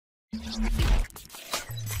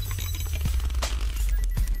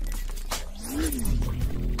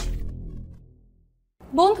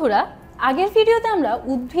বন্ধুরা, আগের ভিডিওতে আমরা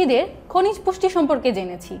উদ্ভিদের খনিজ পুষ্টি সম্পর্কে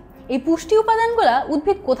জেনেছি। এই পুষ্টি উপাদানগুলো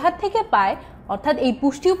উদ্ভিদ কোথা থেকে পায়, অর্থাৎ এই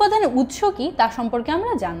পুষ্টি উপাদানের উৎস কি তা সম্পর্কে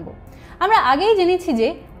আমরা জানব। আমরা আগেই জেনেছি যে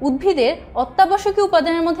উদ্ভিদের অত্যাবশ্যকীয়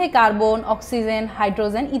উপাদানের মধ্যে কার্বন, অক্সিজেন,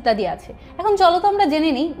 হাইড্রোজেন ইত্যাদি আছে। এখন চলো তো আমরা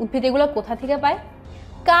জেনে নিই উদ্ভিদ এগুলো কোথা থেকে পায়।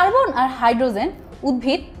 কার্বন আর হাইড্রোজেন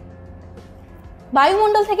উদ্ভিদ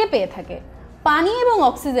বায়ুমণ্ডল থেকে পেয়ে থাকে। পানি এবং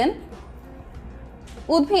অক্সিজেন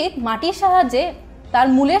উদ্ভিদ মাটির সাহায্যে, তার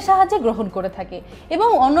মূলের সাহায্যে গ্রহণ করে থাকে এবং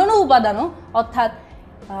অন্যান্য উপাদানও অর্থাৎ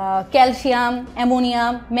ক্যালসিয়াম,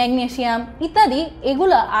 অ্যামোনিয়াম, ম্যাগনেসিয়াম ইত্যাদি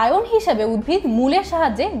এগুলো আয়ন হিসেবে উদ্ভিদ মূলের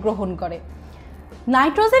সাহায্যে গ্রহণ করে।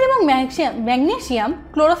 নাইট্রোজেন এবং ম্যাগনেসিয়াম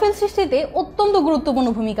ক্লোরোফিল সৃষ্টিতে অত্যন্ত গুরুত্বপূর্ণ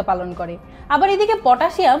ভূমিকা পালন করে। আবার এদিকে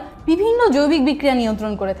পটাশিয়াম বিভিন্ন জৈবিক বিক্রিয়া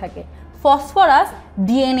নিয়ন্ত্রণ করে থাকে। ফসফরাস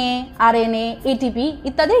ডিএনএ, আরএনএ, এটিপি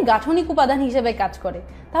ইত্যাদির গাঠনিক উপাদান হিসেবে কাজ করে।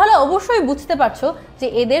 তাহলে অবশ্যই বুঝতে পারছো যে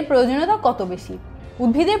এদের প্রয়োজনীয়তা কত বেশি।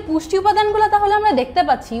 উদ্ভিদের পুষ্টি উপাদানগুলো তাহলে আমরা দেখতে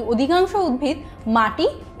পাচ্ছি অধিকাংশ উদ্ভিদ মাটি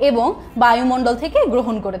এবং বায়ুমণ্ডল থেকে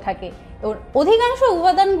গ্রহণ করে থাকে। অধিকাংশ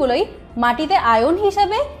উপাদানগুলোই মাটিতে আয়ন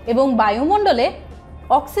হিসাবে এবং বায়ুমণ্ডলে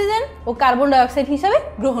অক্সিজেন ও কার্বন ডাইঅক্সাইড হিসাবে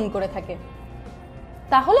গ্রহণ করে থাকে।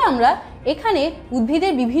 তাহলে আমরা এখানে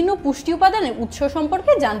উদ্ভিদের বিভিন্ন পুষ্টি উপাদানের উৎস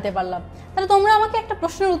সম্পর্কে জানতে পারলাম। তাহলে তোমরা আমাকে একটা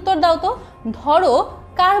প্রশ্নের উত্তর দাও তো। ধরো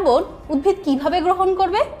কার্বন উদ্ভিদ কিভাবে গ্রহণ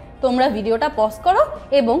করবে? তোমরা ভিডিওটা পজ করো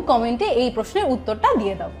এবং কমেন্টে এই প্রশ্নের উত্তরটা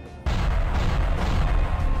দিয়ে দাও।